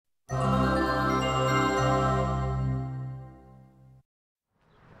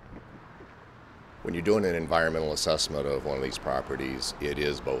When you're doing an environmental assessment of one of these properties, it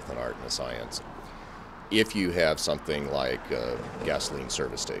is both an art and a science. If you have something like a gasoline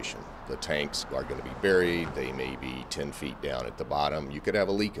service station, the tanks are going to be buried, they may be 10 feet down at the bottom, you could have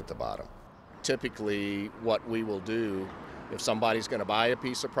a leak at the bottom. Typically, what we will do, if somebody's going to buy a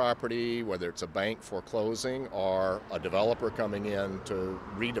piece of property, whether it's a bank foreclosing or a developer coming in to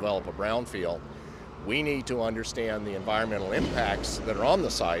redevelop a brownfield, we need to understand the environmental impacts that are on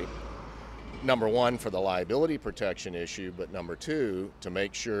the site. Number one, for the liability protection issue, but number two, to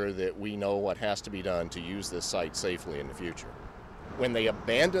make sure that we know what has to be done to use this site safely in the future. When they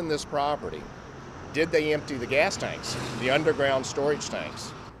abandoned this property, did they empty the gas tanks, the underground storage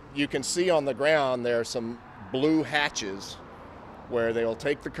tanks? You can see on the ground there are some blue hatches where they'll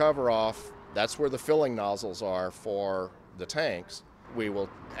take the cover off. That's where the filling nozzles are for the tanks. We will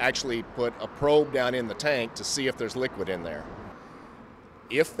actually put a probe down in the tank to see if there's liquid in there.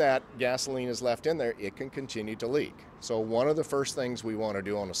 If that gasoline is left in there, it can continue to leak. So one of the first things we want to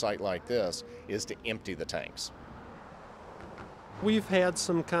do on a site like this is to empty the tanks. We've had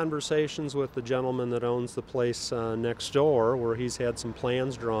some conversations with the gentleman that owns the place next door, where he's had some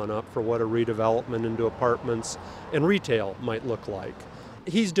plans drawn up for what a redevelopment into apartments and retail might look like.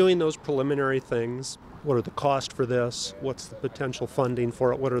 He's doing those preliminary things. What are the costs for this? What's the potential funding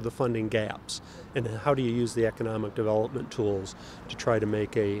for it? What are the funding gaps? And how do you use the economic development tools to try to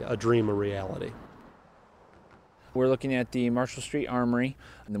make a dream a reality? We're looking at the Marshall Street Armory,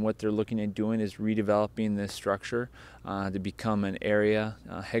 and then what they're looking at doing is redeveloping this structure to become an area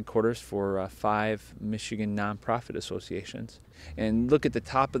headquarters for 5 Michigan nonprofit associations. And look at the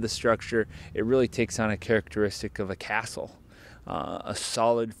top of the structure, it really takes on a characteristic of a castle. A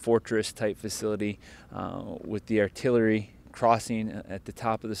solid fortress type facility with the artillery crossing at the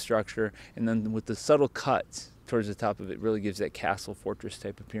top of the structure, and then with the subtle cuts towards the top of it really gives that castle fortress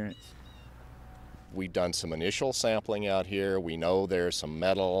type appearance. We've done some initial sampling out here. We know there's some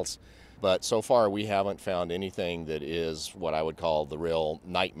metals, but so far we haven't found anything that is what I would call the real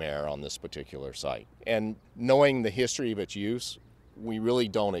nightmare on this particular site. And knowing the history of its use, we really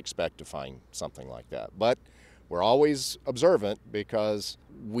don't expect to find something like that. But we're always observant because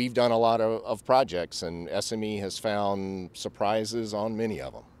we've done a lot of projects, and SME has found surprises on many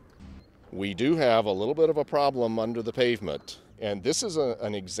of them. We do have a little bit of a problem under the pavement, and this is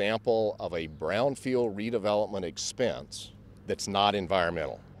an example of a brownfield redevelopment expense that's not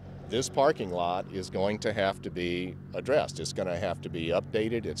environmental. This parking lot is going to have to be addressed. It's going to have to be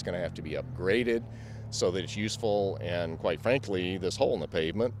updated. It's going to have to be upgraded so that it's useful, and quite frankly, this hole in the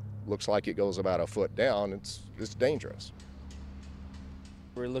pavement looks like it goes about a foot down. It's dangerous.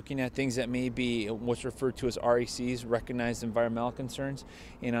 We're looking at things that may be what's referred to as RECs, recognized environmental concerns.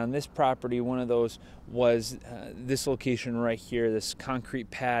 And on this property, one of those was this location right here, this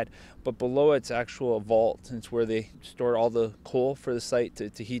concrete pad, but below it's actual vault. And it's where they store all the coal for the site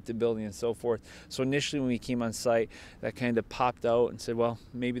to heat the building and so forth. So initially when we came on site, that kind of popped out and said, well,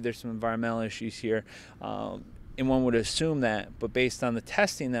 maybe there's some environmental issues here. And one would assume that, but based on the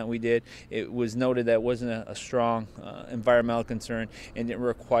testing that we did, it was noted that it wasn't a strong environmental concern and didn't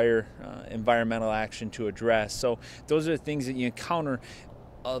require environmental action to address. So those are the things that you encounter.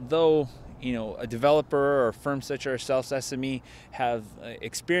 Although a developer or firms such as ourselves, SME, have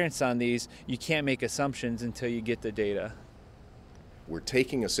experience on these, you can't make assumptions until you get the data. We're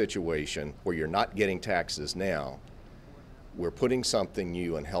taking a situation where you're not getting taxes now. We're putting something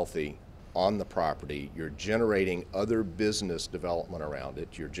new and healthy on the property. You're generating other business development around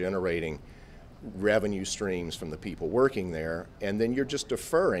it. You're generating revenue streams from the people working there, and then you're just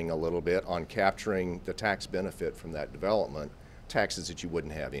deferring a little bit on capturing the tax benefit from that development, taxes that you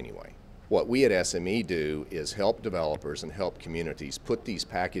wouldn't have anyway. What we at SME do is help developers and help communities put these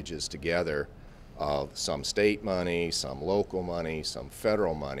packages together of some state money, some local money, some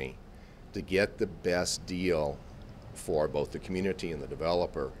federal money to get the best deal for both the community and the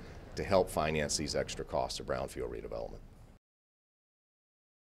developer to help finance these extra costs of brownfield redevelopment.